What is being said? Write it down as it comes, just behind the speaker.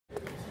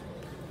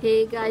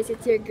Hey guys,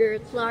 it's your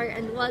girl Clark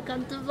and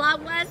welcome to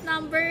VLOGMAS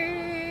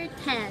number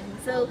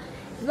 10. So,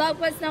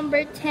 VLOGMAS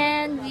number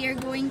 10, we are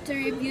going to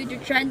review the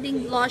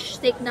trending blush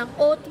stick ng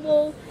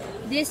OTWOO.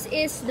 This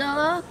is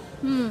the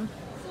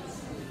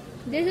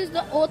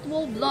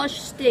OTWOO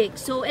blush stick.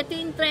 So, ito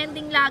yung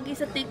trending lagi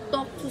sa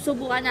TikTok.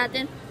 Susubukan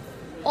natin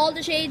all the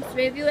shades,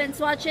 review and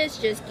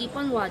swatches. Just keep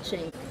on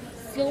watching.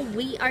 So,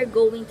 we are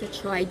going to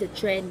try the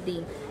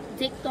trending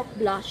TikTok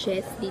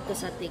blushes dito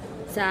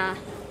sa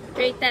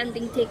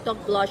trending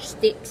TikTok blush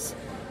sticks.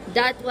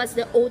 That was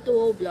the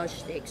OTWOO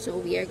blush stick. So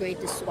we are going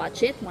to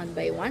swatch it one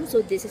by one.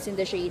 So this is in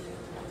the shade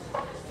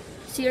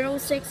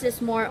 06,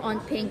 is more on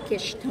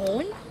pinkish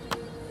tone.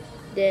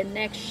 The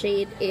next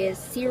shade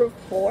is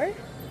 04.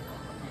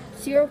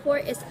 04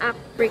 is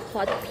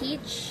apricot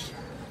peach.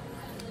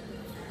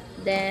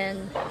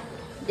 Then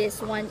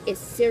this one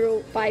is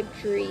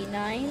 0539.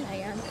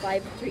 Ayan,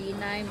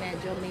 539.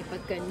 Medyo may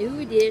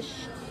pagka-nudish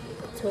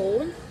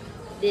tone.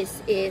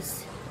 This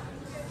is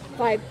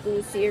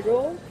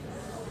 520,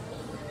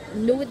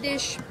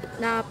 nudish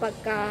na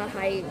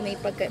pagka-high, may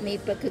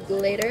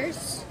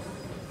pagka-glitters.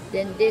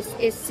 Then this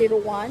is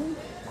 01.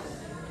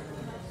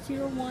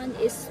 01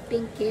 is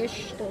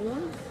pinkish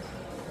tone.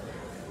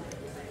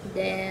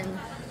 Then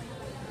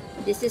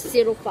this is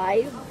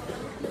 05.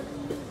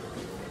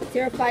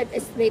 05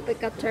 is may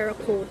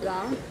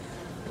pagka-terracotta.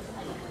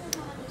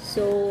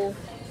 So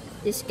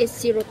this is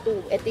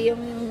 02. Ito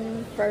yung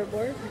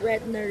fervor,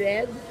 red na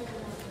red.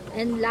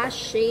 And last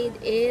shade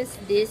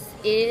is, this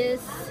is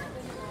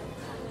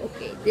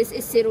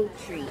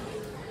 03.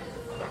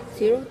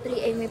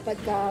 03 ay may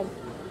pagka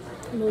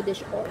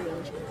nudish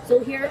orange. So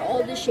here are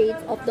all the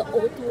shades of the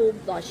OTWOO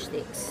blush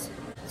sticks.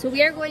 So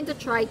we are going to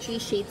try 3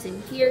 shades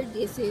in here.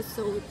 This is,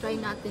 so try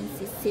natin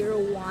si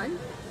 01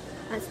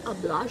 as a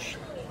blush.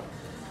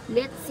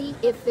 Let's see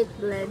if it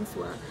blends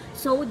well.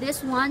 So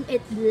this one,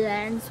 it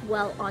blends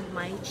well on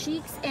my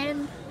cheeks,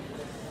 and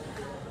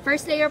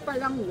first layer pa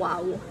lang,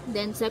 wow.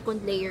 Then,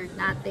 second layer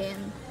natin.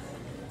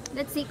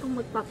 Let's see kung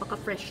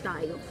magpapaka-fresh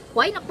tayo.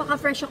 Why,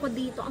 nagpaka-fresh ako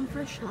dito. Ang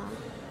fresh, ha?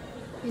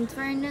 In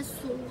fairness,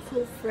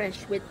 so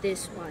fresh with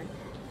this one.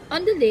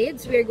 On the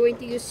lids, we are going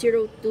to use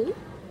 02.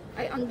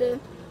 Ay, on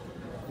the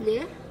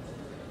lid,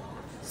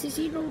 si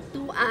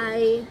 02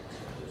 ay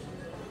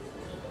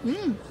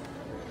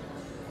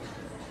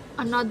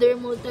another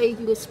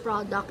multi-use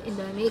product in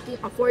the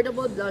making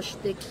affordable blush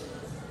stick.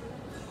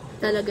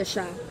 Talaga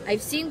siya.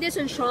 I've seen this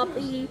on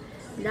Shopee,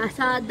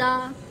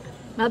 Lazada.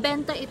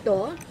 Mabenta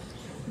ito.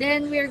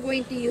 Then, we're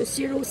going to use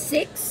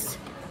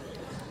 06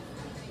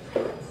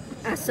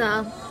 as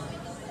sa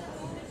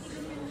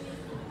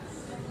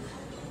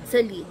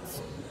lids.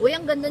 Uy,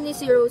 ang ganda ni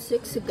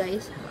 06,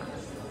 guys.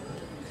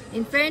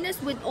 In fairness,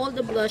 with all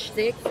the blush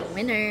sticks,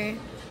 winner.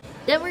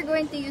 Then, we're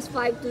going to use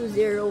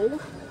 520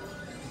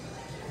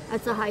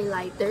 as a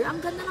highlighter.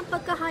 Ang ganda ng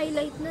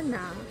pagka-highlight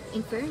na.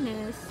 In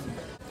fairness.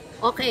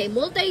 Okay,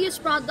 multi-use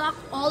product,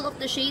 all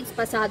of the shades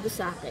pasado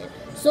sa akin.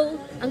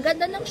 So, ang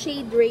ganda ng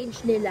shade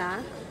range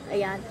nila.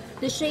 Ayan.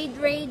 The shade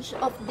range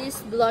of these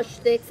blush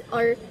sticks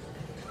are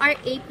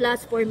A+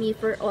 for me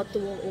for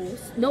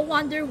OTWOOs. No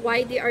wonder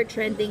why they are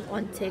trending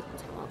on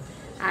TikTok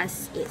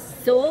as is.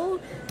 So,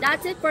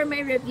 that's it for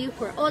my review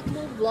for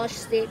OTWOO blush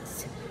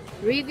sticks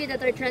review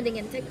that are trending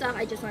in TikTok.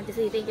 I just want to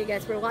say thank you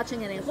guys for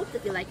watching, and I hope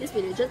that you like this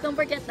video. Just don't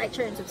forget, like,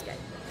 share, and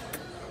subscribe.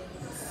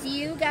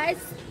 See you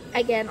guys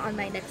again on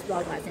my next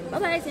vlogmas, and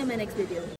bye bye, see you in my next video.